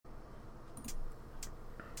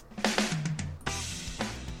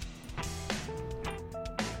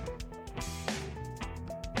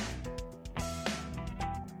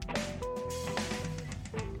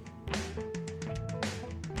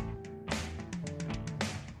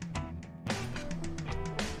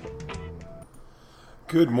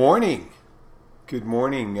Good morning. Good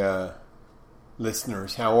morning,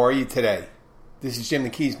 listeners. How are you today? This is Jim the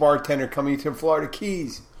Keys bartender coming to Florida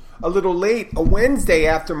Keys. A little late, a Wednesday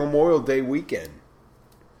after Memorial Day weekend.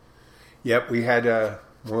 Yep, we had a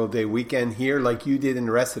Memorial Day weekend here like you did in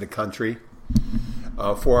the rest of the country.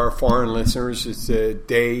 For our foreign listeners, it's a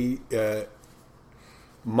day,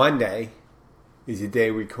 Monday is a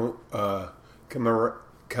day we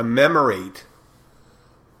commemorate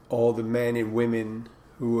all the men and women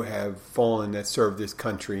who have fallen that served this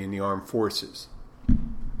country in the armed forces.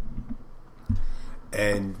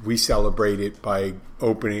 And we celebrate it by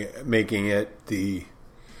making it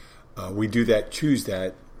we do that, choose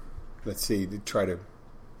that. Let's see, to try to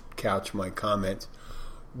couch my comments.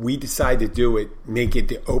 We decide to do it, make it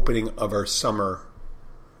the opening of our summer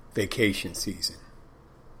vacation season.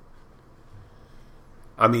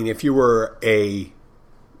 I mean, if you were a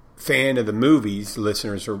fan of the movies,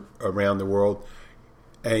 listeners around the world,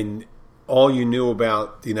 and all you knew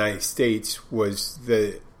about the United States was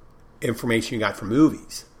the information you got from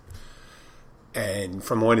movies. And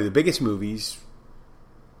from one of the biggest movies,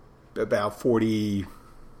 about 42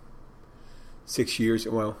 years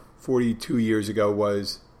ago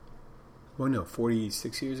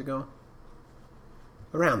 46 years ago?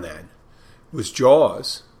 Around that. Was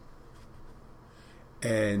Jaws.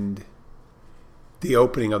 And the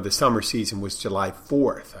opening of the summer season was July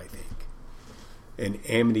 4th, I think. In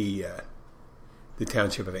Amity, the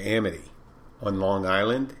township of Amity on Long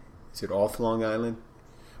Island. Is it off Long Island?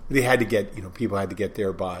 They had to get, people had to get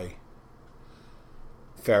there by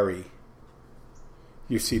ferry.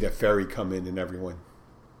 You see that ferry come in and everyone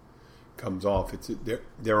comes off.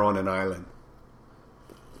 They're on an island.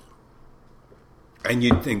 And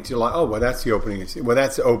you'd think, July, that's the opening. Well,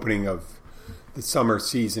 that's the opening of the summer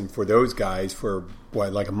season for those guys for,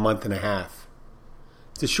 like a month and a half.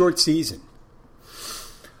 It's a short season.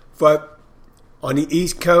 But on the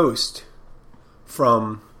East Coast,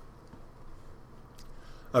 from,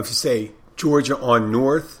 I would say, Georgia on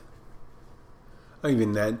north,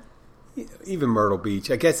 even Myrtle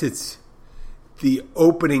Beach, I guess it's the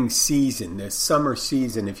opening season, the summer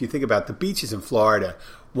season. If you think about the beaches in Florida,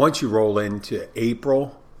 once you roll into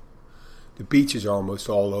April, the beaches are almost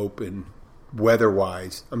all open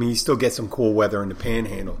weather-wise. I mean, you still get some cool weather in the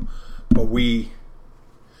Panhandle, but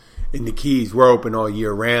in the Keys, we're open all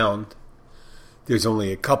year round. There's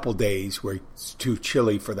only a couple days where it's too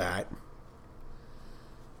chilly for that.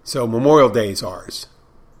 So Memorial Day is ours.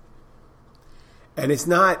 And it's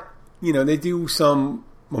not, they do some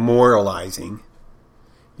memorializing.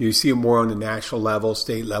 You see it more on the national level,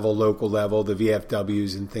 state level, local level, the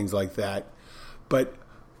VFWs and things like that. But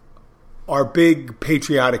our big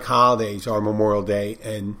patriotic holidays are Memorial Day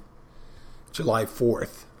and July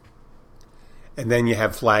 4th. And then you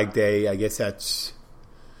have Flag Day. I guess that's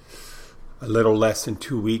a little less than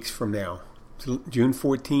 2 weeks from now. June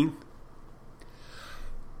 14th.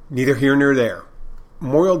 Neither here nor there.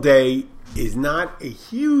 Memorial Day is not a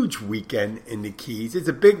huge weekend in the Keys. It's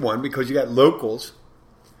a big one because you got locals.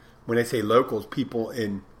 When I say locals, people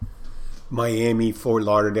in Miami, Fort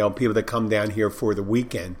Lauderdale, people that come down here for the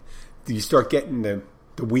weekend. You start getting the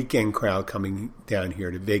weekend crowd coming down here,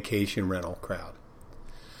 the vacation rental crowd.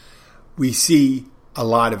 We see a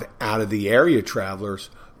lot of out-of-the-area travelers,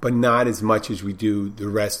 but not as much as we do the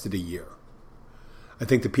rest of the year. I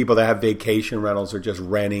think the people that have vacation rentals are just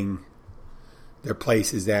renting their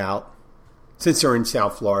places out. Since they're in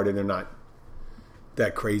South Florida, they're not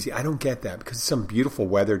that crazy. I don't get that because it's some beautiful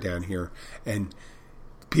weather down here. And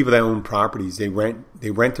people that own properties, they rent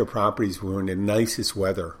their properties when the nicest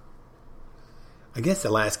weather. I guess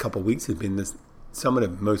the last couple of weeks have been some of the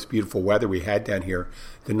most beautiful weather we had down here.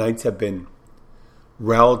 The nights have been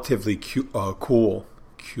relatively cool. I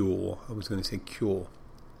was going to say cool.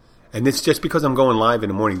 And it's just because I'm going live in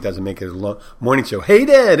the morning doesn't make it a morning show. Hey,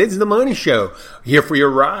 Dad, it's the morning show. Here for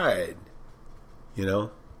your ride. We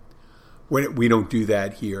don't do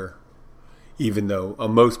that here, even though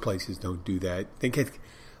most places don't do that.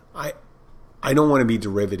 I don't want to be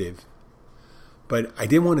derivative, but I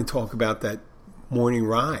did want to talk about that morning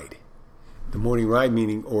ride. The morning ride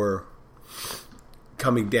meaning, or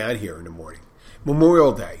coming down here in the morning.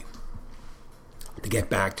 Memorial Day. To get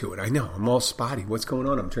back to it. I know, I'm all spotty. What's going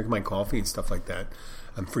on? I'm drinking my coffee and stuff like that.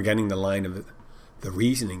 I'm forgetting the line of the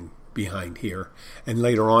reasoning behind here. And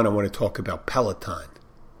later on, I want to talk about Peloton.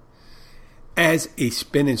 As a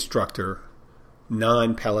spin instructor,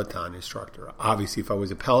 non-Peloton instructor, obviously if I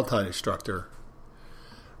was a Peloton instructor,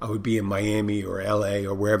 I would be in Miami or LA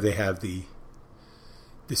or wherever they have the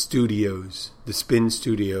studios, the spin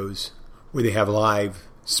studios, where they have live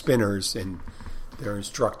spinners and their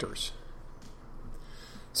instructors.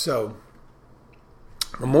 So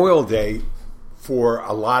Memorial Day for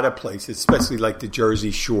a lot of places, especially like the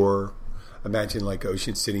Jersey Shore, imagine like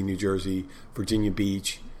Ocean City, New Jersey, Virginia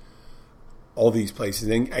Beach, all these places,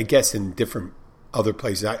 and I guess in different other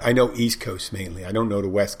places. I know East Coast mainly. I don't know the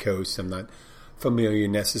West Coast. I'm not familiar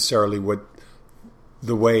necessarily with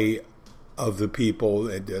the way of the people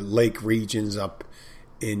at the lake regions up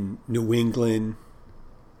in New England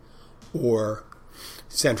or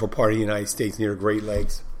central part of the United States near the Great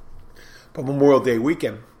Lakes. But Memorial Day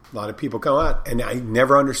weekend, a lot of people come out, and I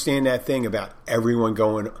never understand that thing about everyone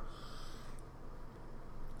going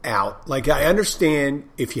out. Like, I understand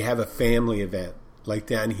if you have a family event, like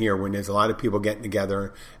down here when there's a lot of people getting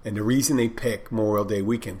together, and the reason they pick Memorial Day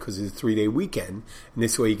weekend because it's a 3-day weekend, and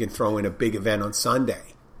this way you can throw in a big event on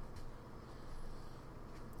Sunday.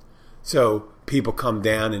 So people come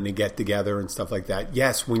down and they get together and stuff like that.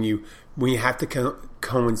 Yes, when you have to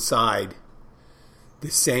coincide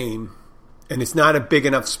the same, and it's not a big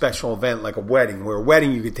enough special event like a wedding, where a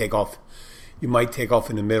wedding you could take off. You might take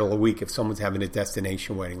off in the middle of the week if someone's having a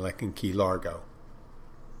destination wedding like in Key Largo.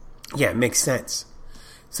 Yeah, it makes sense.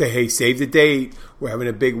 Say, hey, save the date. We're having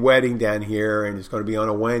a big wedding down here, and it's going to be on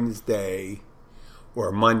a Wednesday or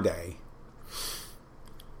a Monday.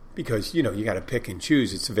 Because, you got to pick and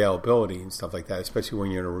choose its availability and stuff like that, especially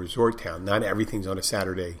when you're in a resort town. Not everything's on a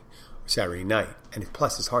Saturday or Saturday night. And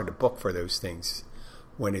plus, it's hard to book for those things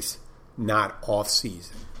when it's not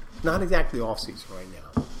off-season. Not exactly off-season right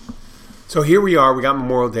now. So here we are. We got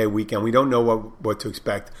Memorial Day weekend. We don't know what to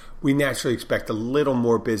expect. We naturally expect a little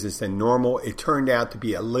more business than normal. It turned out to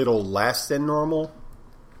be a little less than normal.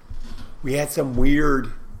 We had some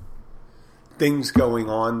weird things going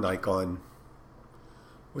on, like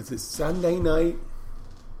was it Sunday night?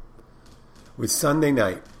 It was Sunday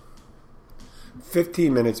night.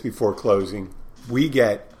 15 minutes before closing, we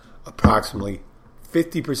get approximately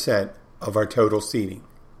 50% of our total seating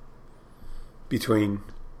between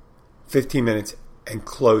 15 minutes and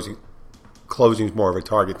closing. Closing is more of a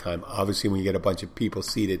target time. Obviously, when you get a bunch of people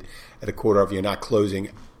seated at a quarter of, you're not closing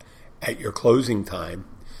at your closing time.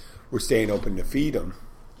 We're staying open to feed them.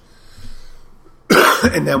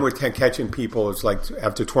 And then we're catching people. It's like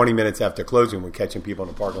after 20 minutes after closing, we're catching people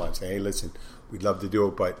in the parking lot saying, hey, listen, we'd love to do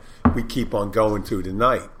it, but we keep on going through the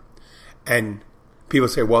night. And people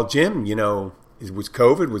say, well, Jim, was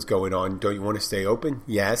COVID was going on. Don't you want to stay open?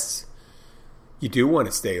 Yes, you do want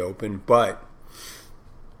to stay open, but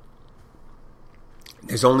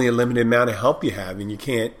there's only a limited amount of help you have, and you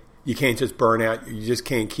can't just burn out. You just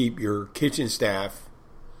can't keep your kitchen staff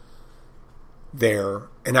there.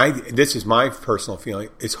 And this is my personal feeling.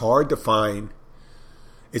 It's harder to find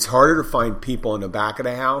people in the back of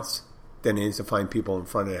the house than it is to find people in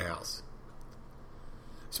front of the house,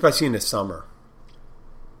 especially in the summer.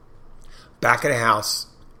 Back of the house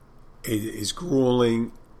is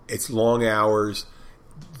grueling. It's long hours.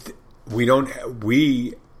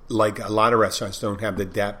 We like a lot of restaurants don't have the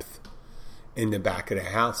depth in the back of the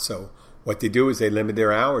house. So what they do is they limit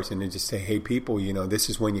their hours and they just say, hey, people, this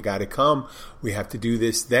is when you got to come. We have to do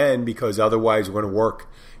this then because otherwise we're going to work.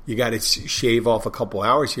 You got to shave off a couple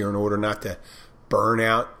hours here in order not to burn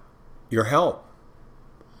out your help.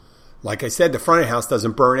 Like I said, the front of the house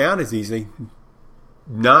doesn't burn out as easily,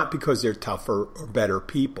 not because they're tougher or better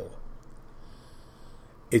people.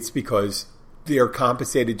 It's because they are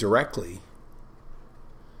compensated directly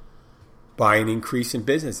by an increase in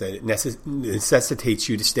business that it necessitates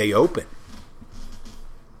you to stay open.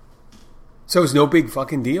 So it's no big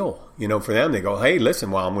fucking deal, for them. They go, hey, listen,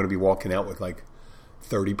 well, I'm going to be walking out with like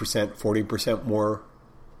 30%, 40% more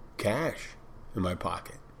cash in my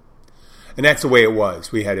pocket. And that's the way it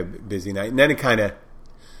was. We had a busy night. And then it kind of,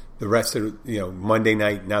 the rest of, Monday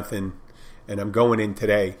night, nothing. And I'm going in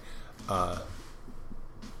today, I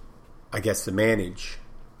guess, to manage.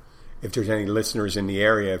 If there's any listeners in the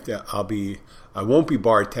area, I won't be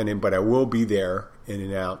bartending, but I will be there in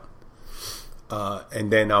and out.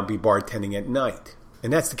 And then I'll be bartending at night.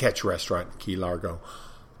 And that's the Catch Restaurant in Key Largo.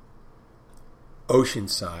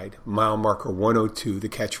 Oceanside, mile marker 102, the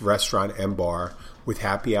Catch Restaurant and Bar, with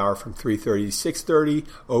happy hour from 3:30 to 6:30,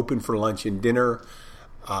 open for lunch and dinner.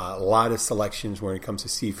 A lot of selections when it comes to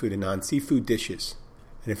seafood and non-seafood dishes.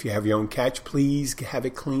 And if you have your own catch, please have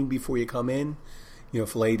it clean before you come in.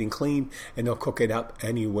 Filleted and clean, and they'll cook it up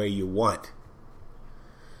any way you want.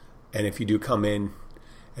 And if you do come in,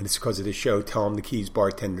 and it's because of the show, tell them the Keys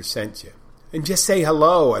bartender sent you. And just say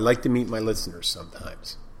hello. I like to meet my listeners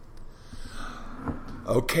sometimes.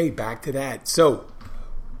 Okay, back to that. So,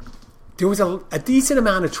 there was a decent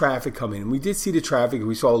amount of traffic coming in. We did see the traffic.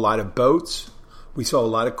 We saw a lot of boats. We saw a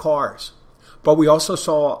lot of cars. But we also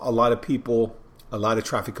saw a lot of people a lot of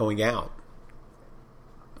traffic going out.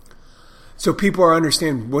 So people are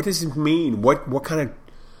understanding, what does it mean? What kind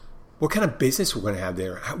of business we're going to have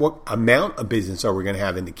there? What amount of business are we going to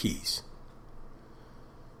have in the Keys?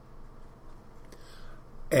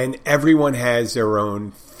 And everyone has their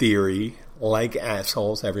own theory, like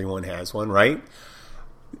assholes. Everyone has one, right?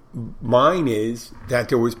 Mine is that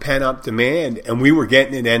there was pent-up demand, and we were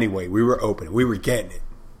getting it anyway. We were open. We were getting it.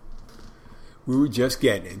 We were just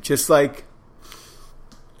getting it. Just like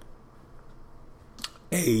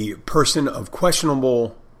a person of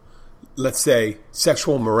questionable, let's say,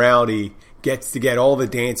 sexual morality gets to get all the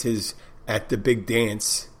dances at the big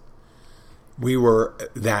dance. We were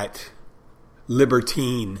that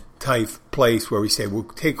libertine type place where we say, we'll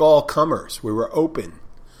take all comers. We were open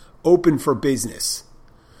for business.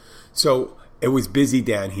 So it was busy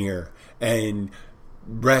down here, and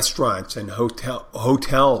restaurants and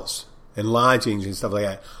hotels and lodgings and stuff like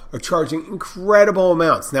that are charging incredible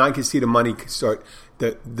amounts. Now I can see the money start.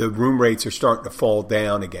 The room rates are starting to fall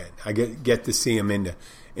down again. I get to see them in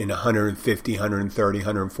 150, 130,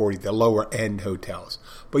 140, the lower end hotels.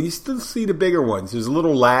 But you still see the bigger ones. There's a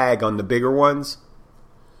little lag on the bigger ones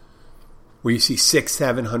where you see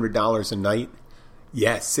 $600-$700 a night.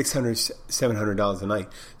 Yes, $600-$700 a night.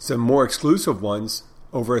 Some more exclusive ones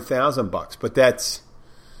over $1,000, but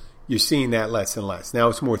you're seeing that less and less. Now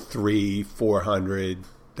it's more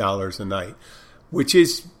 $300-$400 a night, which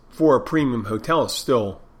is, for a premium hotel,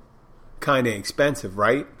 still kind of expensive,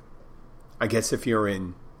 right? I guess if you're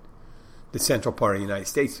in the central part of the United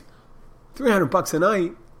States, $300 a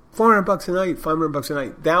night, $400 a night, $500 a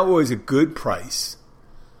night. That was a good price.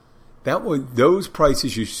 Those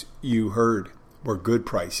prices you heard were good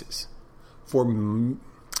prices for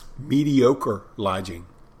mediocre lodging.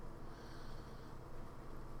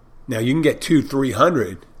 Now you can get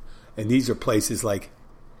 $200-$300, and these are places like,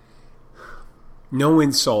 no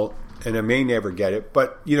insult, and I may never get it,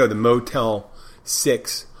 but the Motel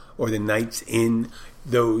 6 or the Nights Inn,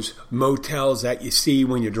 those motels that you see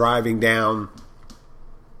when you're driving down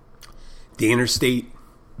the interstate,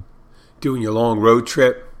 doing your long road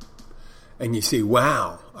trip, and you see,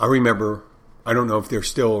 wow, I remember, I don't know if they're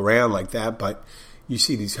still around like that, but you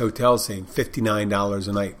see these hotels saying $59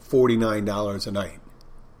 a night, $49 a night.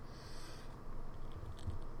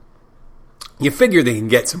 You figure they can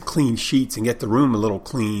get some clean sheets and get the room a little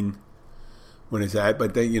clean when it's that,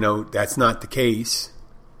 but that's not the case.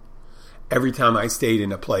 Every time I stayed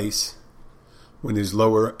in a place when there's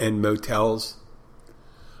lower end motels,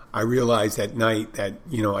 I realized at night that,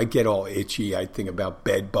 I get all itchy. I think about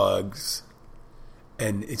bed bugs,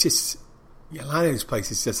 and it's just, a lot of these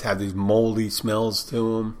places just have these moldy smells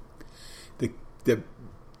to them. The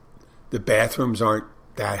bathrooms aren't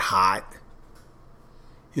that hot.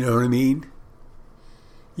 You know what I mean?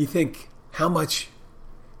 You think, how much,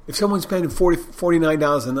 if someone's spending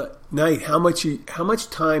 $49 a night, how much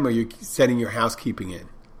time are you setting your housekeeping in?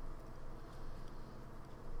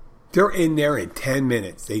 They're in there in 10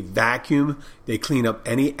 minutes. They vacuum, they clean up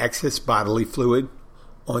any excess bodily fluid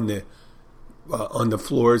on the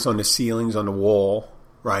floors, on the ceilings, on the wall,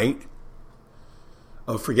 right?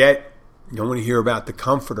 Oh, forget, you don't want to hear about the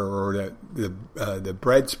comforter or the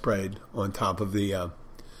bread spread on top of the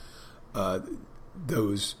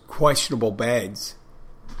those questionable beds.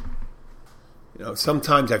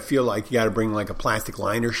 Sometimes I feel like you got to bring like a plastic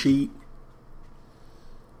liner sheet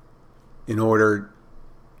in order,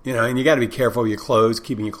 and you got to be careful of your clothes,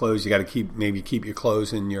 keeping your clothes. You got to keep your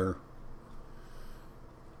clothes in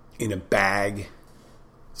a bag,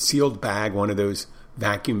 sealed bag, one of those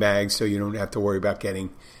vacuum bags, so you don't have to worry about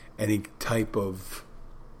getting any type of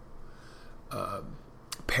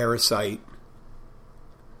parasite.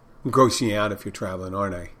 I'm grossing you out if you're traveling,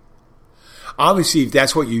 aren't I? Obviously, if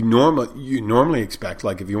that's what you normally expect,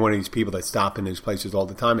 like if you're one of these people that stop in those places all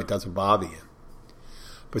the time, it doesn't bother you.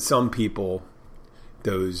 But some people,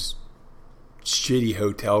 those shitty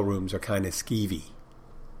hotel rooms are kind of skeevy,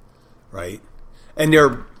 right? And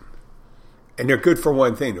they're good for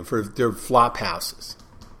one thing. They're flop houses.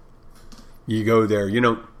 You go there, you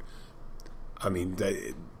don't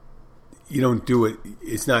do it.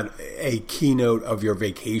 It's not a keynote of your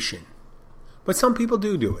vacation. But some people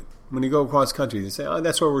do it. When you go across country, they say,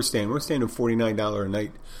 that's where we're staying. We're staying in $49 a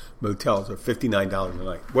night motels, or $59 a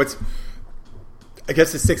night. I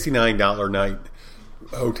guess the $69 a night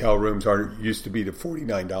hotel rooms used to be the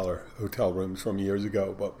 $49 hotel rooms from years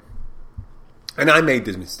ago. And I made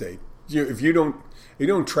this mistake. If you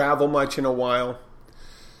don't travel much in a while,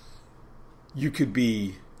 you could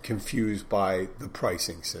be confused by the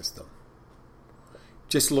pricing system.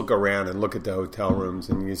 Just look around and look at the hotel rooms,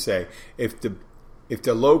 and you say, if the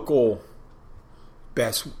local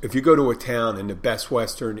if you go to a town and the Best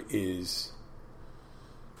Western is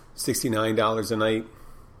 $69 a night,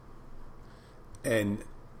 and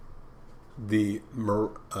the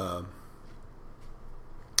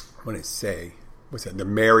the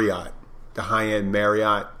Marriott, the high-end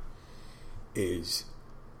Marriott is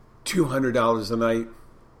 $200 a night,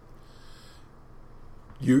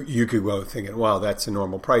 you could go thinking, wow, that's the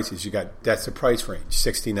normal prices. That's the price range,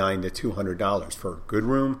 $69 to $200 for a good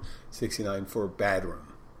room, $69 for a bad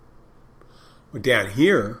room. Well, down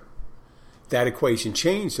here, that equation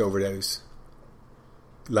changed over those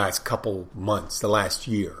last couple months, the last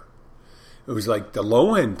year. It was like the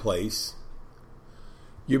low-end place,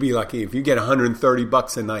 you'd be lucky if you get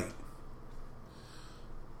 $130 a night.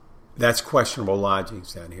 That's questionable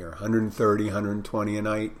lodgings down here. $130, $120 a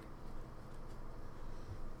night.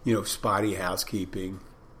 Spotty housekeeping,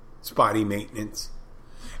 spotty maintenance.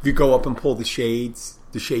 If you go up and pull the shades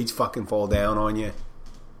fucking fall down on you.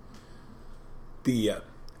 The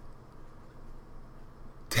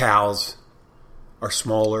towels are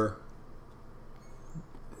smaller,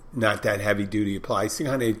 not that heavy duty applied. It's the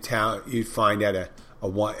kind of towel you'd find at a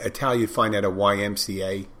towel you'd find at a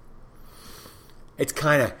YMCA. It's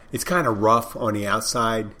kind of rough on the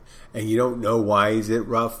outside, and you don't know why is it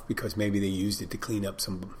rough, because maybe they used it to clean up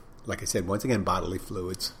some, like I said, once again, bodily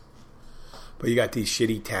fluids. But you got these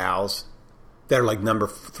shitty towels that are like number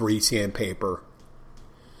 3 sandpaper.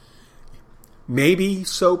 Maybe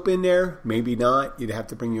soap in there, maybe not. You'd have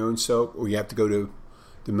to bring your own soap, or you have to go to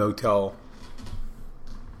the motel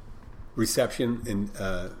reception in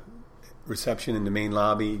the main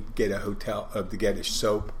lobby, get a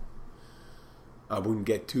soap. I wouldn't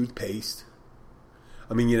get toothpaste.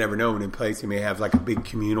 I mean, you never know. In a place, they may have like a big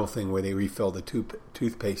communal thing where they refill the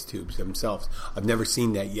toothpaste tubes themselves. I've never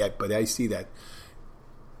seen that yet, but I see that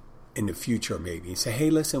in the future maybe. You say, hey,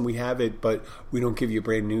 listen, we have it, but we don't give you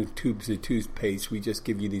brand new tubes of toothpaste. We just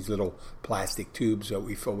give you these little plastic tubes that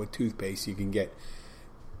we fill with toothpaste. You can get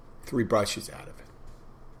 3 brushes out of it.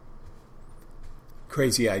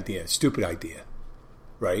 Crazy idea. Stupid idea.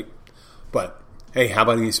 Right? But, hey, how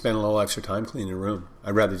about you spend a little extra time cleaning the room?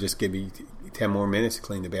 I'd rather just give you 10 more minutes to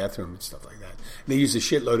clean the bathroom and stuff like that. And they use a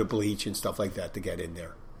shitload of bleach and stuff like that to get in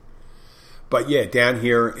there. But yeah, down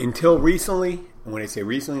here, until recently, and when I say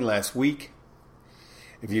recently, last week,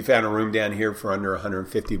 if you found a room down here for under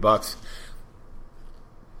 $150,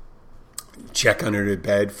 check under the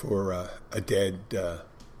bed for a dead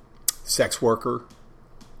sex worker,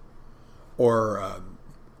 or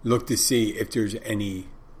look to see if there's any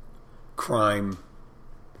crime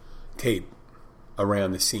tape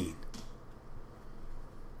around the scene.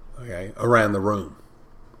 Okay, around the room,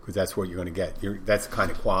 because that's what you're going to get. That's the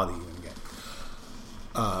kind of quality you're going to get.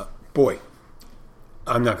 Boy,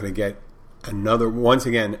 I'm not going to get another. Once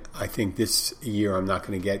again, I think this year I'm not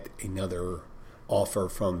going to get another offer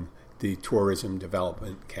from the Tourism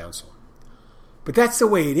Development Council. But that's the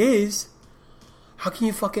way it is. How can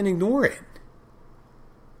you fucking ignore it?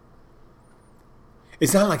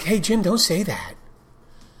 It's not like, hey, Jim, don't say that.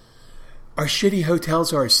 Our shitty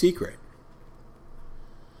hotels are a secret.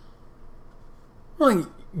 Well,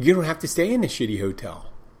 you don't have to stay in a shitty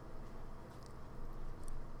hotel.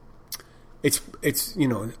 It's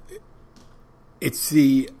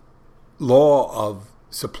the law of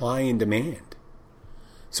supply and demand.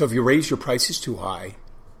 So if you raise your prices too high,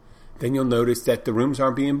 then you'll notice that the rooms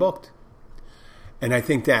aren't being booked. And I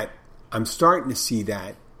think that I'm starting to see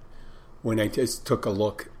that when I just took a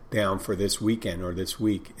look down for this weekend or this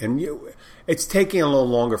week. And it's taking a little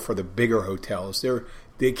longer for the bigger hotels.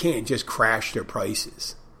 They can't just crash their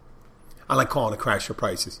prices. I like calling it crash their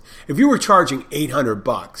prices. If you were charging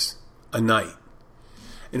 $800 a night,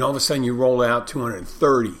 and all of a sudden you roll out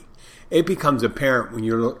 $230, it becomes apparent when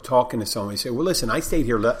you're talking to someone. You say, well, listen, I stayed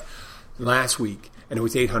here last week and it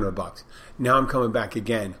was $800. Now I'm coming back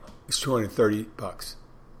again. It's $230.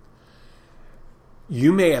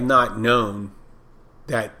 You may have not known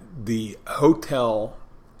that the hotel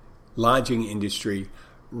lodging industry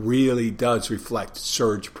really does reflect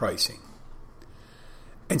surge pricing.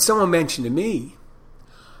 And someone mentioned to me,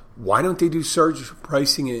 why don't they do surge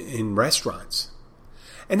pricing in restaurants?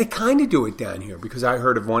 And they kind of do it down here, because I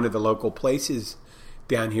heard of one of the local places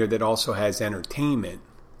down here that also has entertainment,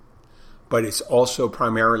 but it's also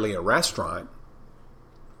primarily a restaurant,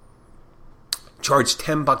 charge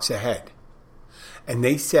 $10 a head. And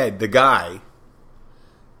they said the guy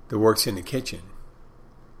that works in the kitchen,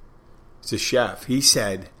 it's a chef, he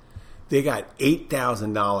said they got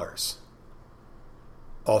 $8,000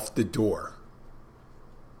 off the door.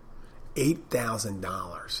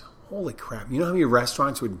 $8,000. Holy crap. You know how many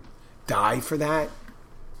restaurants would die for that?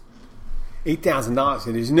 $8,000.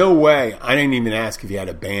 And there's no way. I didn't even ask if he had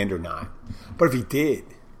a band or not. But if he did,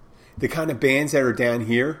 the kind of bands that are down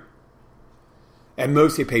here, at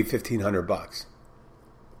most they pay $1,500.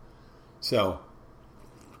 So,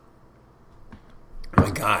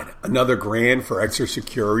 my God, another $1,000 for extra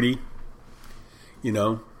security. You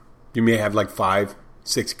know, you may have like 5,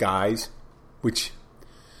 6 guys, which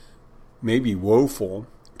may be woeful.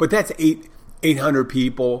 But that's 800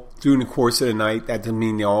 people during the course of the night. That doesn't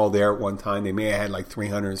mean they're all there at one time. They may have had like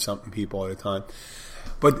 300 and something people at a time.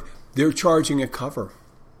 But they're charging a cover.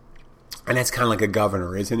 And that's kind of like a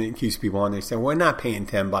governor, isn't it? It keeps people on there saying, we're not paying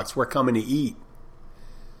 $10. We're coming to eat.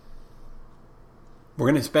 We're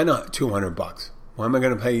going to spend $200. Why am I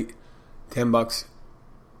going to pay $10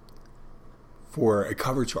 for a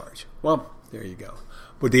cover charge? Well, there you go.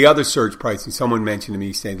 But the other surge pricing, someone mentioned to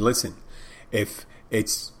me saying, listen, if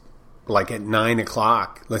it's like at 9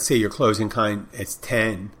 o'clock, let's say your closing time is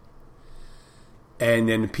 10, and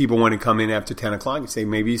then people want to come in after 10 o'clock and say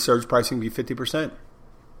maybe surge pricing be 50%.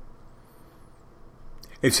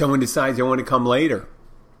 If someone decides they want to come later,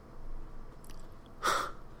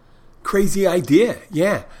 crazy idea,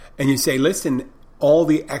 yeah. And you say, listen, all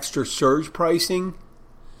the extra surge pricing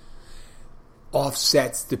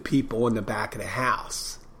offsets the people in the back of the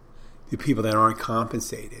house, the people that aren't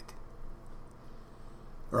compensated,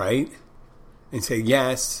 right? And say,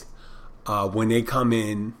 yes, when they come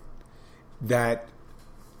in, that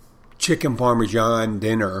chicken parmesan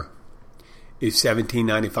dinner is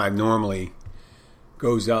 $17.95 normally,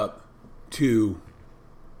 goes up to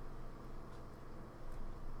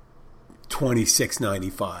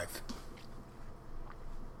 $26.95.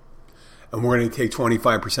 And we're going to take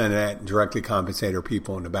 25% of that and directly compensate our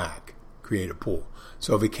people in the back, create a pool.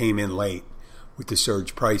 So if it came in late with the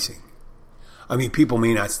surge pricing, I mean, people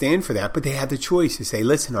may not stand for that, but they have the choice to say,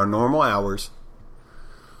 listen, our normal hours,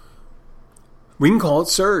 we can call it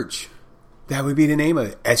surge. That would be the name of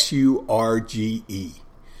it, SURGE.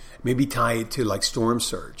 Maybe tie it to like storm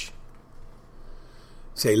surge.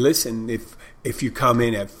 Say, listen, if you come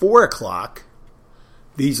in at 4 o'clock,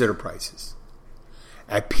 these are the prices.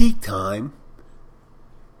 At peak time,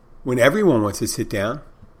 when everyone wants to sit down,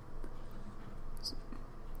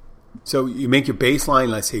 so you make your baseline,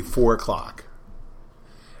 let's say 4 o'clock,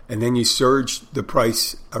 and then you surge the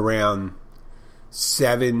price around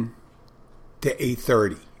 7 to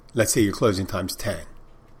 8:30. Let's say your closing time's 10.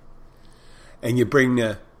 And you bring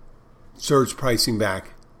the surge pricing back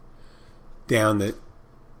down the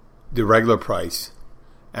regular price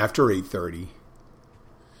after 8:30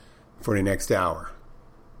 for the next hour.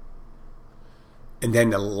 And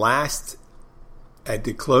then at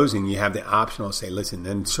the closing, you have the optional say, listen,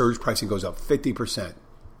 then surge pricing goes up 50%.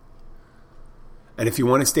 And if you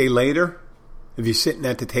want to stay later, if you're sitting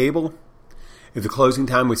at the table, if the closing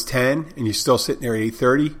time was 10 and you're still sitting there at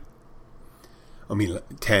 8:30,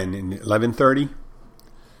 10 and 11:30,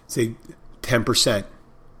 say 10%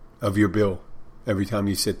 of your bill every time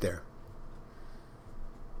you sit there.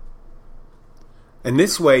 And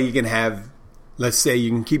this way you can have, let's say you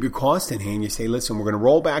can keep your cost in hand. You say, listen, we're going to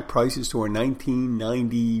roll back prices to our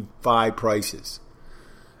 1995 prices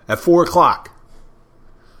at 4 o'clock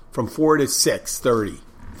from 4 to 6:30,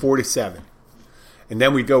 4 to 7. And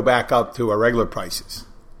then we go back up to our regular prices.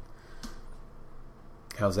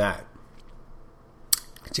 How's that?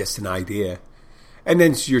 Just an idea. And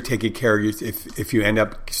then you're taking care of your, if you end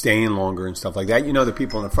up staying longer and stuff like that, you know the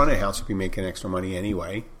people in the front of the house will be making extra money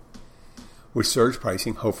anyway. With surge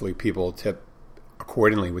pricing, hopefully people will tip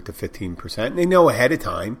accordingly with the 15%. And they know ahead of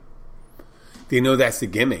time. They know that's the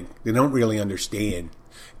gimmick. They don't really understand.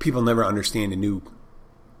 People never understand the new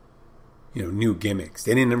gimmicks.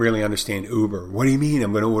 They didn't really understand Uber. What do you mean?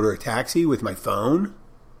 I'm going to order a taxi with my phone?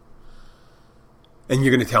 And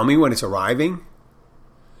you're going to tell me when it's arriving?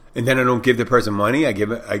 And then I don't give the person money. I give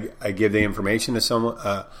the information to someone.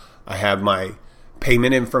 I have my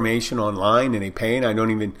payment information online, and they pay,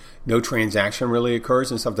 and no transaction really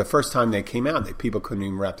occurs and stuff. The first time they came out, people couldn't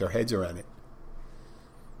even wrap their heads around it.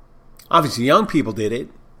 Obviously, young people did it,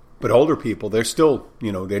 but older people, they're still,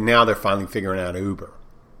 they're finally figuring out Uber.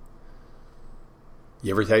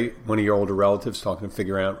 You ever take one of your older relatives talking to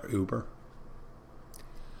figure out Uber?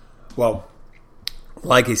 Well,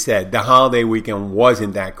 like I said, the holiday weekend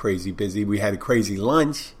wasn't that crazy busy. We had a crazy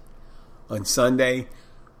lunch on Sunday.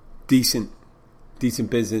 Decent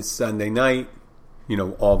business Sunday night.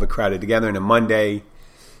 All the crowded together. And a Monday,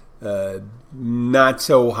 not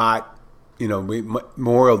so hot.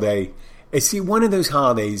 Memorial Day. It's one of those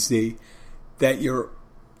holidays that you're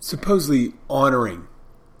supposedly honoring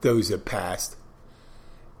those that passed.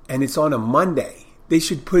 And it's on a Monday. They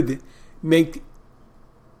should make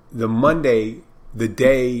the Monday, the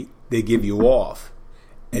day they give you off,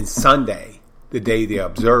 and Sunday, the day they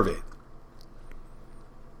observe it.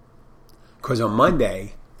 Because on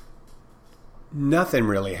Monday, nothing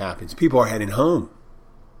really happens. People are heading home.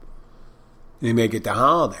 They make it the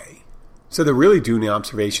holiday. So they're really doing the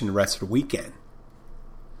observation the rest of the weekend.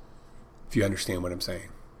 If you understand what I'm saying.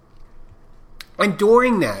 And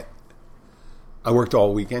during that, I worked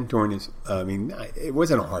all weekend during this. It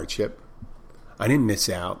wasn't a hardship. I didn't miss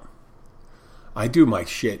out. I do my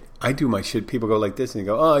shit. People go like this and they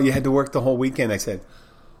go, oh, you had to work the whole weekend. I said,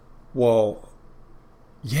 well,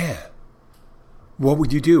 yeah. What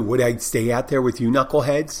would you do? Would I stay out there with you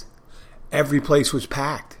knuckleheads? Every place was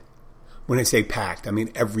packed. When I say packed, I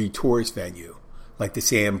mean every tourist venue. Like the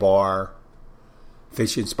sandbar,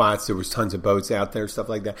 fishing spots. There was tons of boats out there, stuff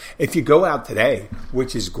like that. If you go out today,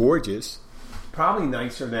 which is gorgeous, probably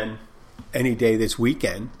nicer than any day this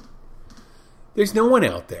weekend, there's no one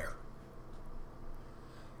out there.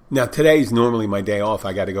 Now, today's normally my day off.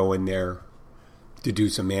 I got to go in there to do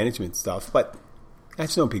some management stuff, but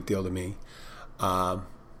that's no big deal to me. I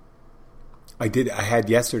had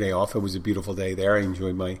yesterday off. It was a beautiful day there. I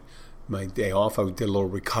enjoyed my day off. I did a little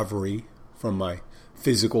recovery from my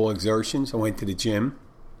physical exertions. I went to the gym.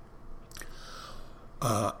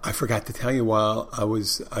 I forgot to tell you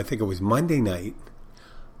I think it was Monday night,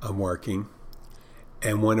 I'm working,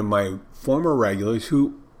 and one of my former regulars,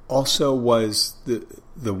 who also was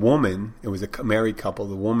the woman, it was a married couple,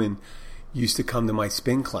 the woman used to come to my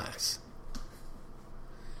spin class.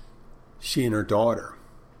 She and her daughter.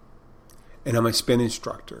 And I'm a spin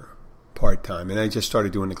instructor part-time, and I just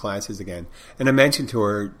started doing the classes again. And I mentioned to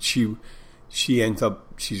her, she's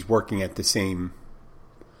working at the same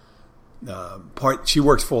part. She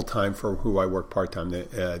works full-time for who I work part-time,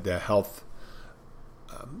 the health,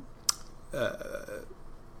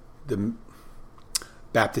 the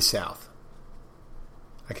Baptist South.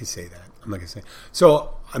 I can say that. I'm not going to say.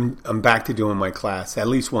 So I'm back to doing my class, at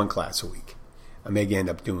least one class a week. I may end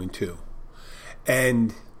up doing two.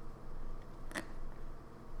 And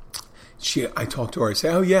I talked to her. I say,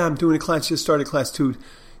 oh yeah, I'm doing a class. Just started class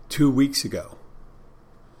two weeks ago.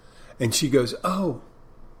 And she goes, oh,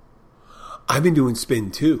 I've been doing spin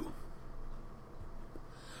too.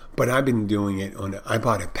 But I've been doing it I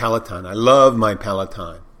bought a Peloton. I love my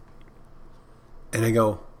Peloton. And I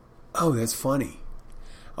go, oh, that's funny.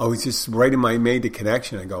 I was just made the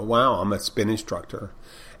connection. I go, wow, I'm a spin instructor.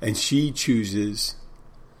 And she chooses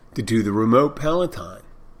to do the remote Peloton.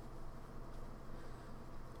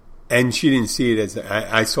 And she didn't see it as,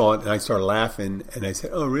 I saw it and I started laughing and I said,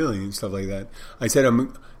 oh, really? And stuff like that. I said,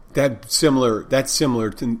 that's similar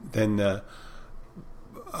than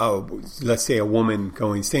let's say a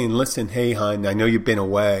woman saying, listen, hey, hon, I know you've been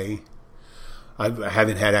away. I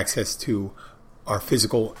haven't had access to our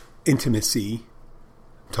physical intimacy.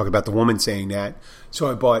 Talk about the woman saying that. So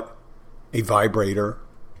I bought a vibrator,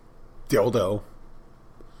 dildo,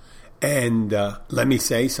 and let me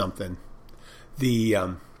say something.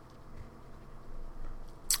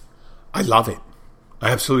 I love it. I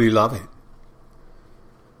absolutely love it.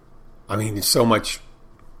 I mean, it's so much.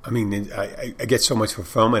 I mean, I get so much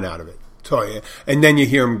fulfillment out of it. So, and then you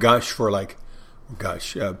hear them gush for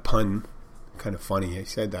pun. Kind of funny I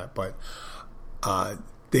said that, but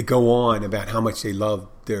they go on about how much they love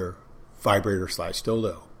their vibrator /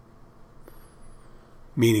 dildo.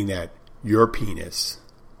 Meaning that your penis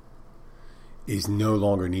is no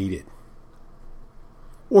longer needed.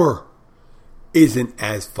 Or isn't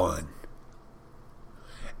as fun.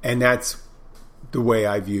 And that's the way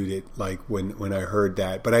I viewed it, like when I heard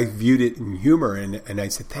that. But I viewed it in humor, and I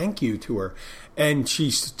said thank you to her. And she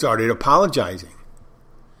started apologizing.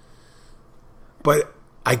 But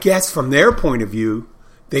I guess from their point of view,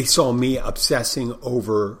 they saw me obsessing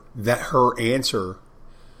over her answer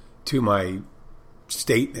to my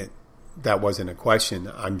statement. That wasn't a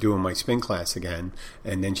question. I'm doing my spin class again.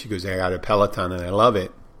 And then she goes, I got a Peloton and I love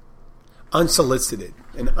it. Unsolicited.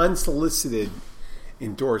 An unsolicited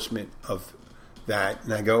endorsement of that.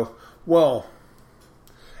 And I go, well,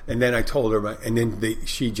 and then I told her, and then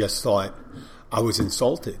she just thought I was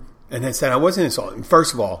insulted. And I said I wasn't insulted. And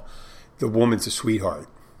first of all, the woman's a sweetheart.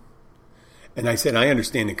 And I said, I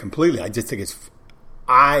understand it completely. I just think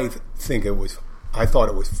I thought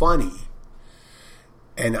it was funny.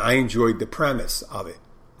 And I enjoyed the premise of it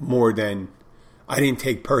more than I didn't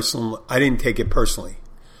take it personally.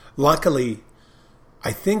 Luckily,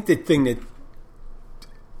 I think the thing that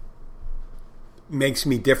makes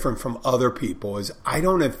me different from other people is I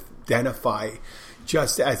don't identify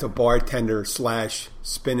just as a bartender /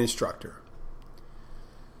 spin instructor.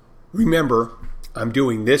 Remember, I'm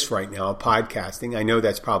doing this right now, podcasting. I know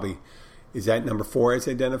that's probably, is that number 4 as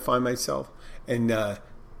I identify myself? And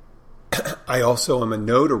I also am a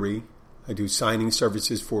notary. I do signing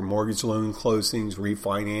services for mortgage loan closings,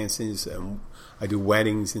 refinances, and I do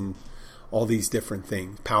weddings and all these different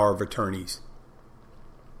things, power of attorneys.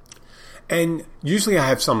 And usually I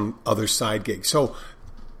have some other side gigs. So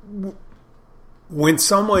when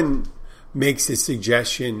someone makes a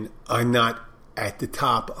suggestion, I'm not at the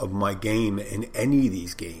top of my game in any of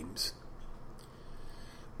these games,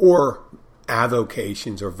 or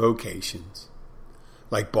avocations or vocations,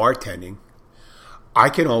 like bartending, I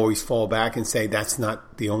can always fall back and say that's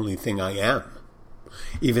not the only thing I am.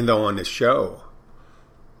 Even though on the show,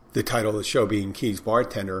 the title of the show being Keys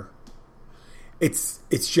Bartender, it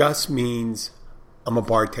just means I'm a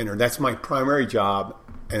bartender. That's my primary job,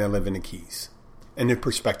 and I live in the Keys. And the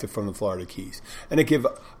perspective from the Florida Keys. And I give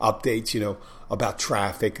updates, about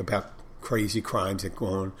traffic, about crazy crimes that go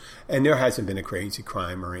on. And there hasn't been a crazy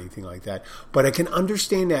crime or anything like that. But I can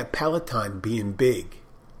understand that Peloton being big.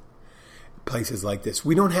 Places like this.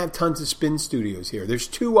 We don't have tons of spin studios here. There's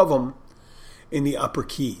 2 of them in the Upper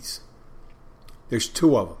Keys. There's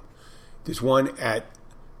 2 of them. There's one at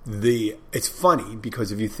it's funny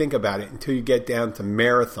because if you think about it, until you get down to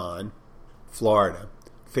Marathon, Florida,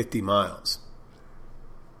 50 miles,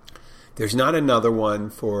 there's not another one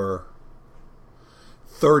for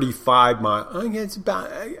 35 miles.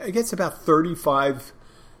 I guess about 35,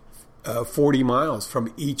 40 miles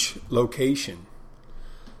from each location.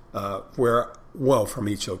 From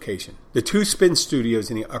each location. The 2 spin studios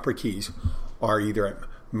in the Upper Keys are either at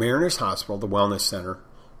Mariners Hospital, the wellness center,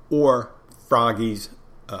 or Froggy's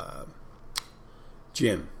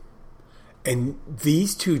gym. And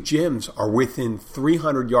these 2 gyms are within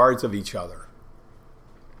 300 yards of each other.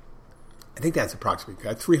 I think that's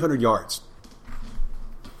approximately 300 yards.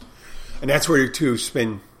 And that's where your 2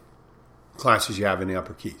 spin classes you have in the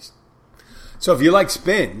Upper Keys. So if you like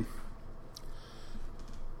spin,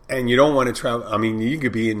 and you don't want to travel, you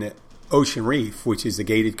could be in the Ocean Reef, which is the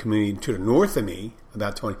gated community to the north of me,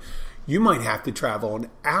 about 20. You might have to travel an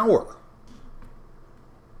hour.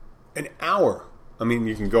 An hour.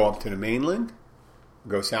 You can go up to the mainland,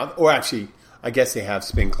 go south, or actually, I guess they have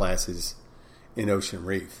spin classes in Ocean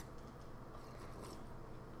Reef.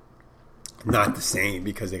 Not the same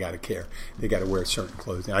because they got to care. They got to wear certain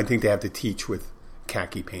clothes. I think they have to teach with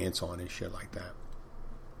khaki pants on and shit like that.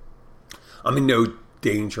 I'm in no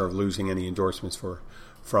danger of losing any endorsements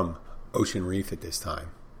from Ocean Reef at this time.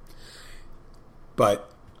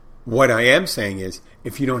 But what I am saying is,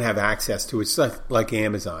 if you don't have access to it, it's like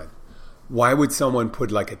Amazon. Why would someone put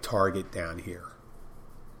like a Target down here?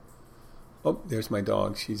 Oh, there's my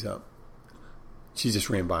dog. She's up. She just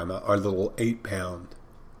ran by our little 8-pound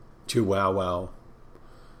Chihuahua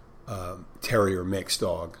Terrier mix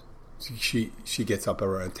dog. She gets up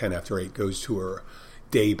around 10 after 8, goes to her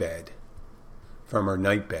day bed from her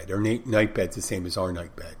night bed. Her night bed's the same as our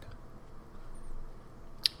night bed.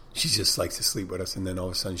 She just likes to sleep with us, and then all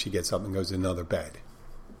of a sudden she gets up and goes to another bed.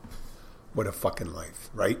 What a fucking life,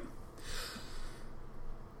 right?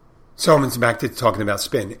 So I'm back to talking about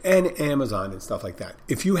spin and Amazon and stuff like that.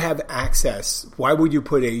 If you have access, why would you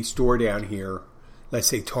put a store down here, let's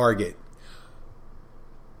say Target,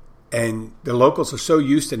 and the locals are so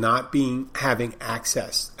used to not having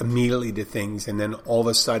access immediately to things, and then all of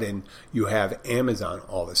a sudden you have Amazon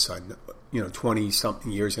all of a sudden,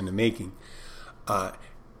 20-something years in the making.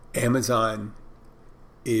 Amazon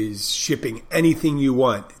is shipping anything you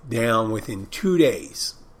want down within 2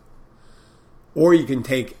 days. Or you can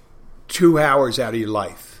take 2 hours out of your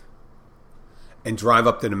life and drive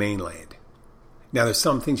up to the mainland. Now, there's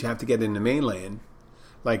some things you have to get in the mainland.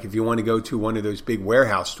 Like if you want to go to one of those big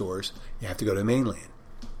warehouse stores, you have to go to the mainland.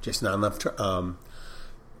 Just not enough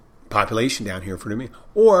population down here for the mainland.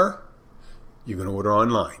 Or you're going to order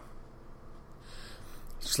online.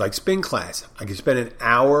 It's like spin class. I can spend an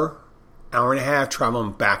hour and a half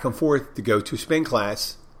traveling back and forth to go to spin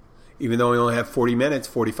class, even though we only have 40 minutes,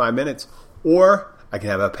 45 minutes. Or I can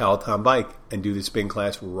have a Peloton bike and do the spin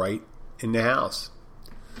class right in the house.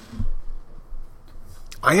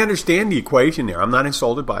 I understand the equation there. I'm not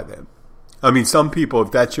insulted by them. Some people,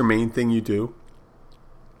 if that's your main thing you do,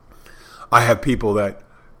 I have people that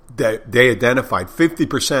they identified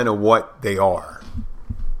 50% of what they are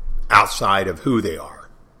outside of who they are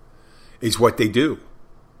is what they do.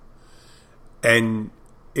 And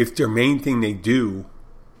if their main thing they do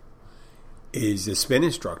is a spin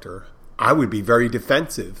instructor, I would be very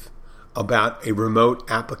defensive about a remote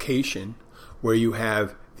application where you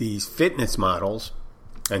have these fitness models,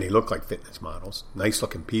 and they look like fitness models, nice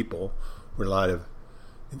looking people with a lot of,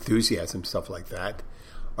 enthusiasm, stuff like that,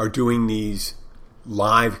 are doing these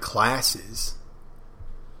live classes,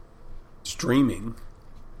 streaming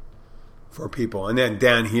for people. And then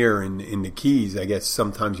down here in the Keys, I guess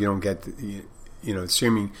sometimes you don't get,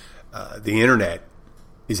 streaming, the internet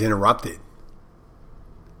is interrupted.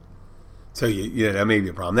 So, that may be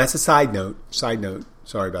a problem. That's a side note.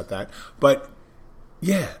 Sorry about that. But,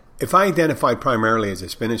 yeah, if I identified primarily as a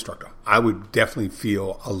spin instructor, I would definitely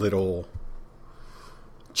feel a little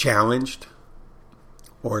challenged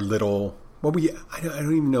or a little, I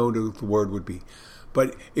don't even know what the word would be.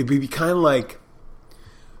 But it would be kind of like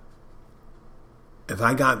if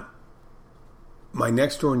I got my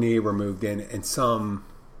next door neighbor moved in and some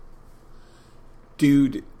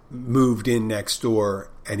dude moved in next door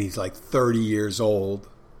and he's like 30 years old,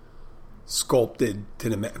 sculpted to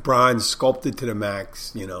the bronze, sculpted to the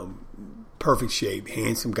max, perfect shape,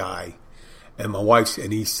 handsome guy,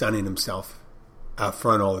 and he's sunning himself out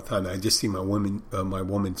front all the time. I just see my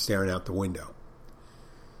woman staring out the window.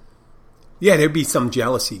 Yeah, there'd be some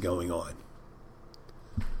jealousy going on,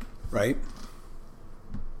 right?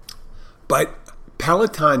 But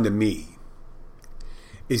Peloton to me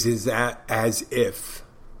is as if,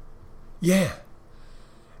 yeah,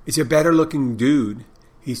 it's a better looking dude.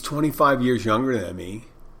 He's 25 years younger than me.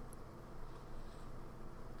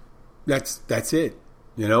 That's it,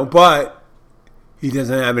 but he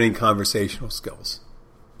doesn't have any conversational skills.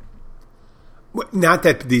 Not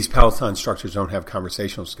that these Peloton instructors don't have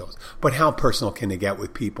conversational skills, but how personal can they get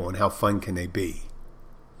with people and how fun can they be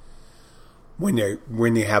when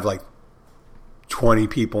they have like 20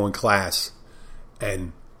 people in class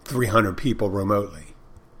and 300 people remotely?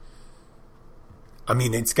 I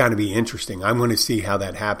mean, it's got to be interesting. I'm going to see how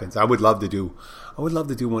that happens. I would love to do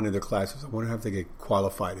one of their classes. I wonder if they get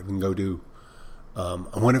qualified. If we can go do. I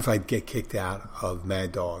wonder if I'd get kicked out of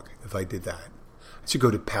Mad Dog if I did that. I should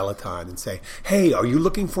go to Peloton and say, "Hey, are you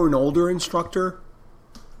looking for an older instructor?"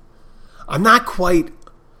 I'm not quite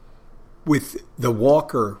with the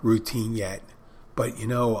walker routine yet, but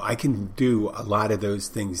I can do a lot of those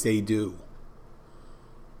things they do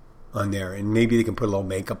on there, and maybe they can put a little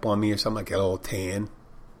makeup on me or something, like a little tan.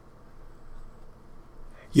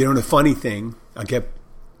 The funny thing, I'll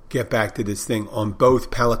get back to this thing, on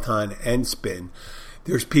both Peloton and Spin,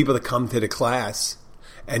 there's people that come to the class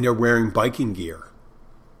and they're wearing biking gear.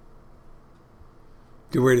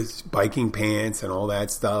 They wear this biking pants and all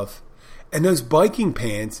that stuff. And those biking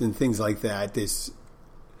pants and things like that,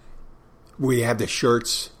 where you have the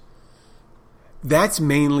shirts, that's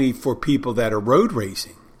mainly for people that are road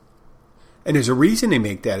racing. And there's a reason they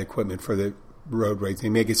make that equipment for the road racing. They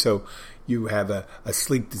make it so you have a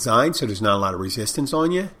sleek design, so there's not a lot of resistance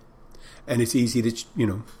on you. And it's easy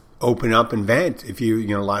to, open up and vent if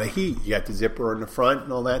a lot of heat. You got the zipper in the front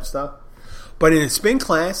and all that stuff. But in a spin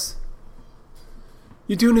class,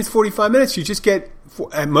 you're doing it 45 minutes. You just get,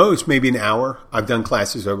 at most, maybe an hour. I've done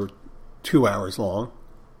classes over 2 hours long,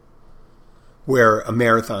 where a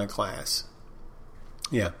marathon class.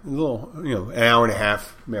 Yeah, a little, an hour and a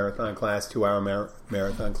half marathon class, 2 hour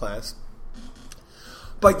marathon class.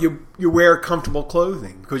 But you wear comfortable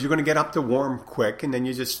clothing because you're going to get up to warm quick, and then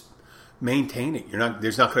you just maintain it.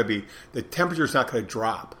 The temperature's not going to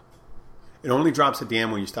drop. It only drops at the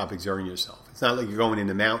end when you stop exerting yourself. It's not like you're going in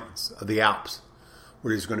the mountains of the Alps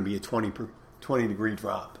where there's going to be a 20 degree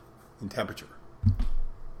drop in temperature.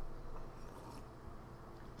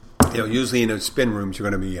 Usually in those spin rooms, you're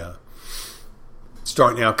going to be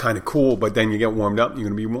starting out kind of cool, but then you get warmed up and you're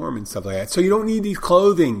going to be warm and stuff like that. So you don't need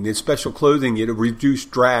this special clothing to reduce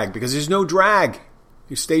drag, because there's no drag.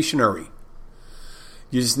 You're stationary.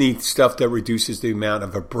 You just need stuff that reduces the amount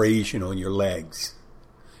of abrasion on your legs.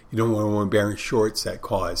 You don't want to be wearing shorts that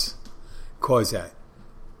cause that.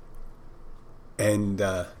 And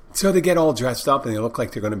so they get all dressed up and they look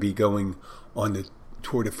like they're going to be going on the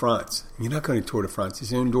Tour de France. You're not going to Tour de France.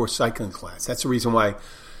 It's an indoor cycling class. That's the reason why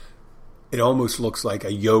it almost looks like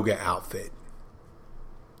a yoga outfit.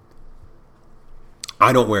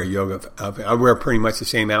 I don't wear a yoga outfit. I wear pretty much the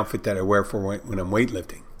same outfit that I wear for when I'm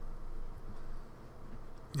weightlifting.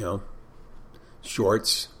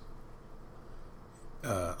 Shorts,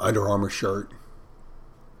 Under Armour shirt.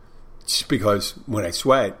 Just because when I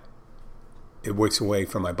sweat, it wicks away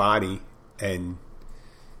from my body, and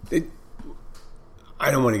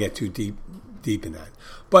I don't want to get too deep in that.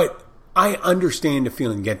 But I understand the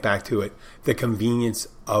feeling, get back to it, the convenience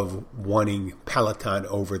of wanting Peloton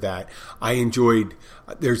over that. I enjoyed,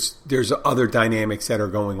 there's other dynamics that are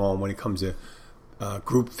going on when it comes to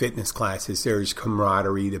group fitness classes. There's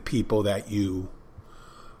camaraderie, the people that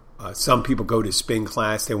some people go to spin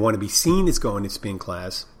class. They want to be seen as going to spin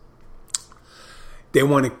class. they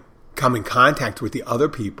want to come in contact with the other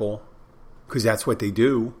people because that's what they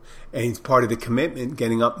do. And it's part of the commitment,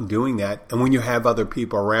 getting up and doing that. And when you have other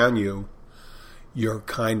people around you, you're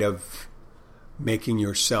kind of making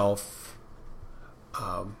yourself,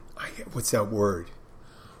 what's that word?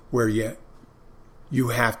 Where you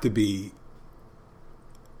have to be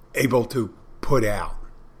able to put out.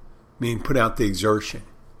 Put out the exertion.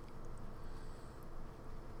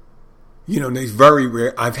 It's very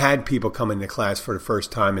rare. I've had people come into class for the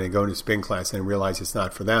first time and they go into spin class and realize it's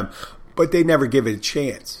not for them, but they never give it a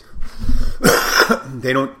chance.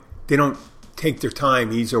 They don't take their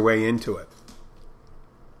time, ease their way into it.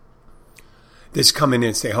 They just come in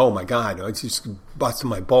and say, "Oh my God, it's just busting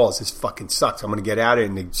my balls. This fucking sucks. I'm going to get out of it."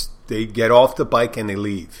 And they get off the bike and they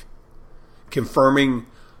leave, confirming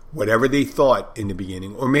whatever they thought in the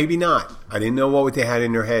beginning, or maybe not. I didn't know what they had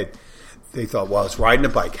in their head. They thought, well, it's riding a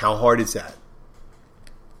bike. How hard is that?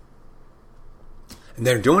 And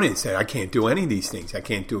they're doing it and said, I can't do any of these things. I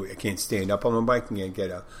can't do it. I can't stand up on my bike. I can't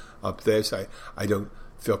get up this. I don't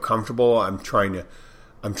feel comfortable. I'm trying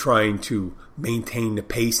to maintain the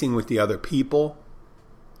pacing with the other people.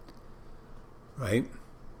 Right?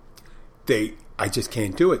 I just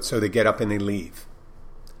can't do it. So they get up and they leave.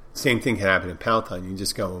 Same thing can happen in Peloton. You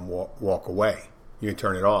just go and walk away. You can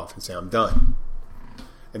turn it off and say, I'm done.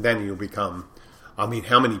 And then you'll become, how many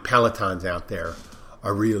Pelotons out there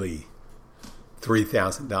are really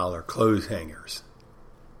 $3,000 clothes hangers?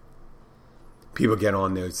 People get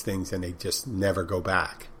on those things and they just never go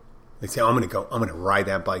back. They say, I'm going to ride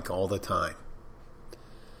that bike all the time.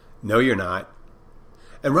 No, you're not.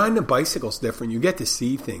 And riding a bicycle is different. You get to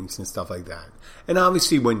see things and stuff like that. And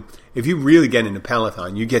obviously, if you really get into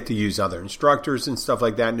Peloton, you get to use other instructors and stuff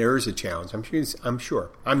like that. And there is a challenge. I'm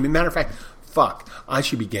sure. Matter of fact, I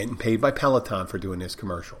should be getting paid by Peloton for doing this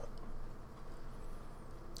commercial.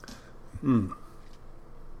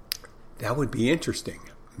 That would be interesting.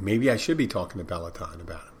 Maybe I should be talking to Peloton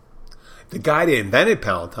about it. The guy that invented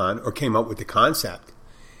Peloton or came up with the concept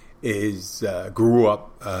grew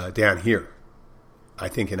up down here. I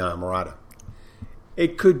think in Amarada.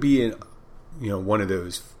 It could be in, one of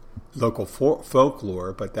those local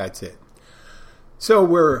folklore, but that's it. So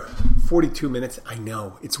we're 42 minutes. I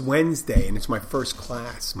know it's Wednesday and it's my first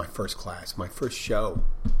class, my first show.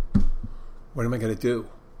 What am I going to do?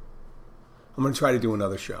 I'm going to try to do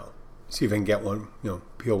another show. See if I can get one,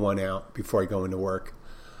 peel one out before I go into work.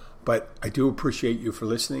 But I do appreciate you for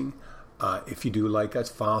listening. If you do like us,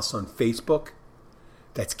 follow us on Facebook.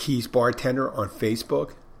 That's Keys Bartender on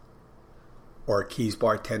Facebook, or Keys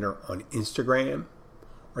Bartender on Instagram,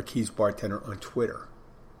 or Keys Bartender on Twitter.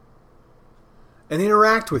 And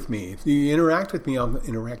interact with me. If you interact with me, I'll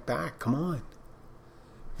interact back. Come on.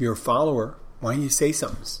 If you're a follower, why don't you say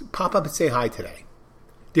something? Pop up and say hi today.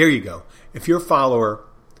 There you go. If you're a follower,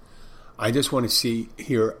 I just want to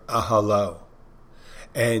hear a hello.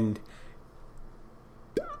 And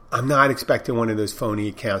I'm not expecting one of those phony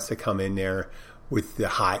accounts to come in there with the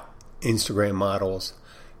hot Instagram models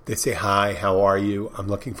that say, hi, how are you? I'm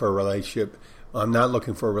looking for a relationship. I'm not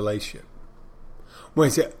looking for a relationship. When I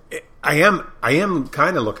say, I am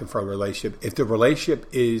kind of looking for a relationship if the relationship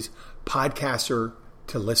is podcaster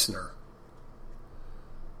to listener.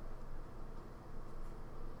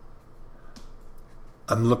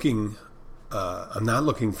 I'm not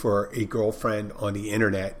looking for a girlfriend on the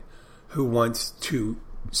internet who wants to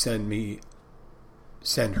send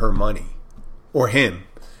her money. Or him.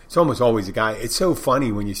 It's almost always a guy. It's so funny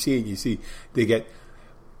when you see it. You see they get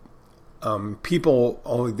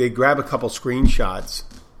people. They grab a couple screenshots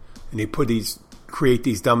and they create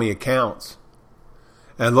these dummy accounts.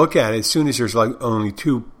 And I look at it as soon as there's like only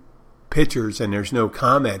 2 pictures and there's no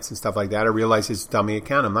comments and stuff like that. I realize it's a dummy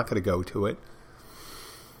account. I'm not going to go to it.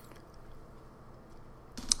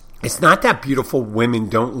 It's not that beautiful women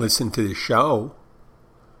don't listen to the show.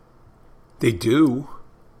 They do.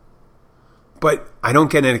 But I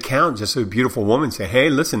don't get an account just a beautiful woman say,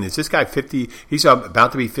 hey, listen, is this guy 50? He's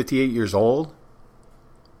about to be 58 years old.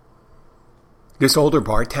 This older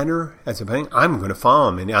bartender has a thing. I'm going to follow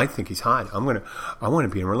him, and I think he's hot. I want to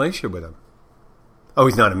be in a relationship with him. Oh,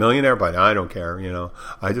 he's not a millionaire, but I don't care.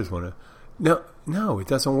 I just want to. No, it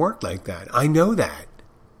doesn't work like that. I know that.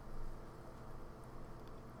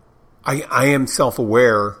 I am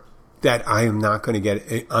self-aware that I am not going to get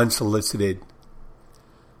an unsolicited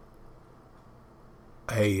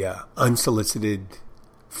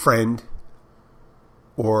friend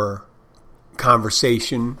or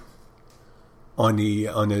conversation on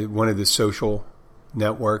one of the social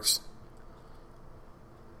networks,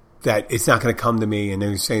 that it's not going to come to me and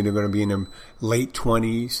they're saying they're going to be in their late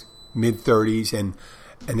 20s, mid 30s,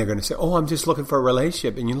 And they're going to say, oh, I'm just looking for a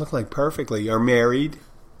relationship. And you look like perfectly. You're married.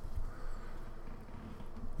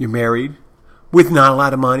 You're married with not a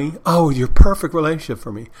lot of money. Oh, you're a perfect relationship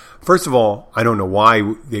for me. First of all, I don't know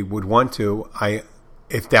why they would want to.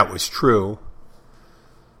 If that was true,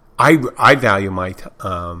 I value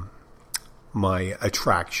my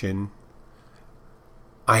attraction.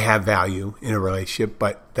 I have value in a relationship,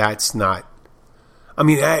 but that's not. I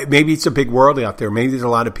mean, maybe it's a big world out there. Maybe there's a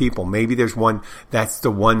lot of people. Maybe there's one. That's the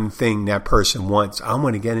one thing that person wants. I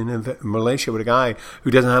want to get in a relationship with a guy who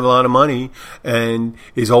doesn't have a lot of money and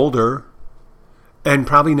is older, and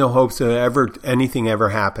probably no hopes of anything ever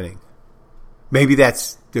happening. Maybe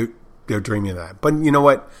that's they're dreaming of that. But you know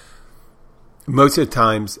what? Most of the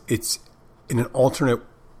times, it's in an alternate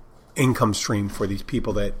income stream for these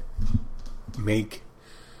people that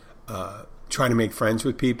try to make friends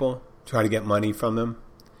with people. Try to get money from them.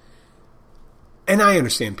 And I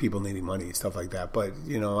understand people needing money and stuff like that, but,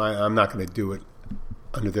 I'm not going to do it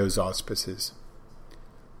under those auspices.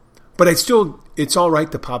 But it's all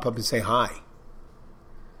right to pop up and say hi.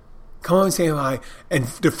 Come on and say hi. And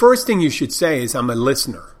the first thing you should say is, I'm a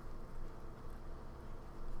listener.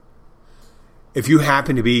 If you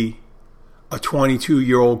happen to be a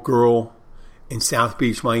 22-year-old girl in South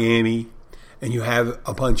Beach, Miami, and you have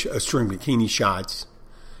a string bikini shots,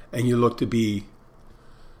 and you look to be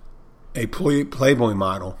a Playboy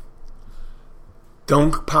model,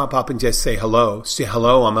 don't pop up and just say hello. Say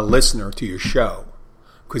hello, I'm a listener to your show,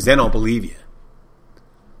 because then I'll believe you.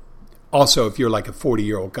 Also, if you're like a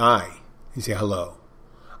 40-year-old guy, you say hello.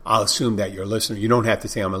 I'll assume that you're a listener. You don't have to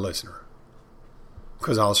say I'm a listener,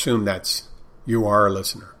 because I'll assume you are a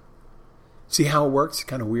listener. See how it works? It's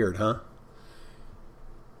kind of weird, huh?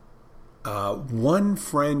 One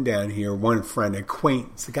friend down here,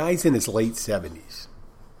 acquaintance, the guy's in his late 70s.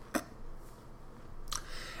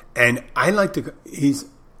 And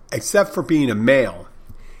except for being a male,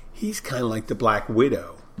 he's kind of like the Black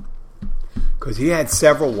Widow. Because he had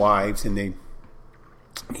several wives, and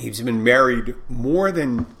he's been married more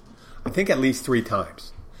than, I think, at least 3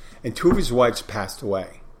 times. And 2 of his wives passed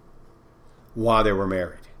away while they were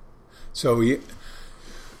married. So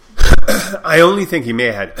I only think he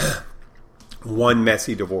may have had one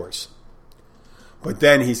messy divorce. But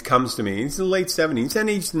then he comes to me. He's in the late 70s. And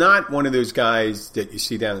he's not one of those guys that you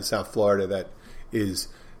see down in South Florida that is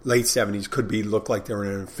late 70s, look like they're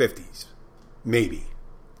in their 50s. Maybe.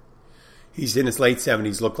 He's in his late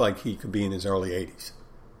 70s, look like he could be in his early 80s.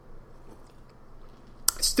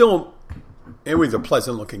 Still, he was a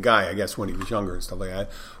pleasant looking guy, I guess, when he was younger and stuff like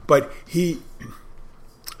that. But he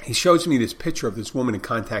shows me this picture of this woman who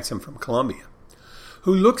contacts him from Colombia,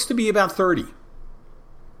 who looks to be about 30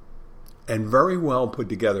 and very well put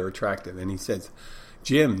together, attractive. And he says,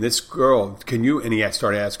 Jim, this girl, can you, and he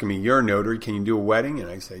started asking me, you're a notary, can you do a wedding? And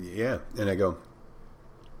I said, yeah. And I go,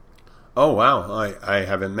 oh, wow, I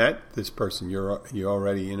haven't met this person. You're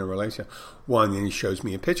already in a relationship. Well, and then he shows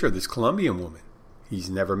me a picture of this Colombian woman he's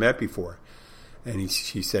never met before. And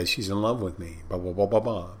she says she's in love with me, blah, blah, blah, blah,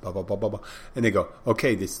 blah, blah, blah, blah, blah, blah. And they go,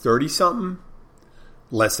 okay, this 30-something,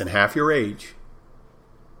 less than half your age,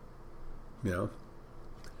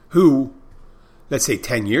 who, let's say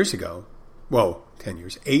 10 years ago,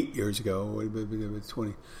 8 years ago,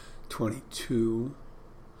 22,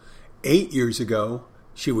 8 years ago,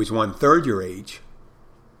 she was 1/3 your age.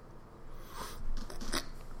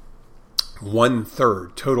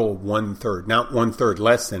 1/3, total 1/3, not 1/3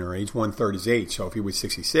 less than her age, 1/3 his age. So if he was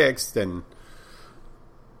 66, then,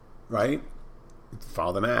 right?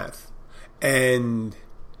 Follow the math. And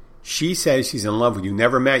she says she's in love with you,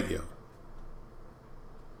 never met you.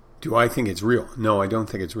 Do I think it's real? No, I don't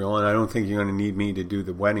think it's real. And I don't think you're going to need me to do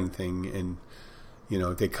the wedding thing. And,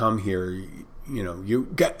 if they come here,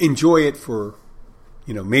 you enjoy it for,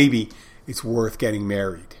 maybe it's worth getting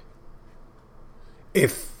married.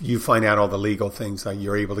 If you find out all the legal things, like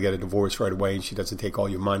you're able to get a divorce right away and she doesn't take all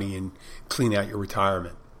your money and clean out your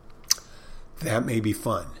retirement. That may be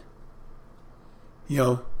fun.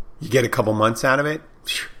 You get a couple months out of it.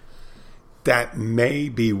 That may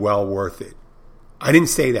be well worth it. I didn't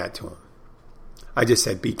say that to him. I just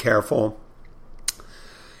said, be careful.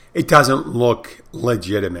 It doesn't look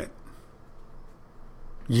legitimate.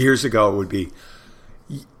 Years ago, it would be,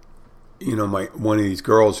 one of these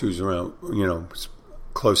girls who's around,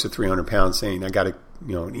 close to 300 pounds saying, I got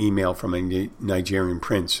an email from a Nigerian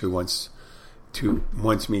prince who wants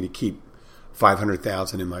me to keep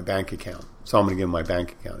 $500,000 in my bank account. So I'm going to give him my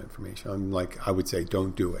bank account information. I would say,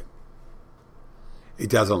 don't do it.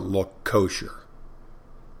 It doesn't look kosher.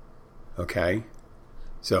 Okay?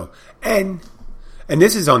 So, and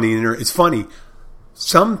this is on the internet. It's funny.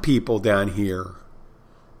 Some people down here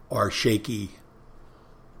or shaky,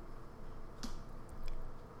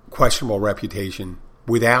 questionable reputation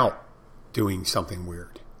without doing something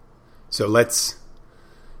weird. So let's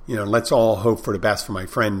all hope for the best for my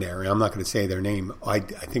friend there. And I'm not going to say their name. I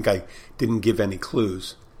think I didn't give any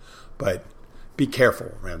clues, but be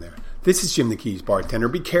careful around there. This is Jim the Keys bartender.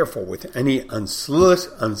 Be careful with any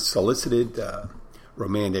unsolicited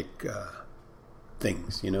romantic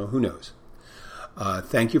things. Who knows?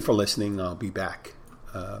 Thank you for listening. I'll be back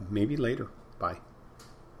maybe later. Bye.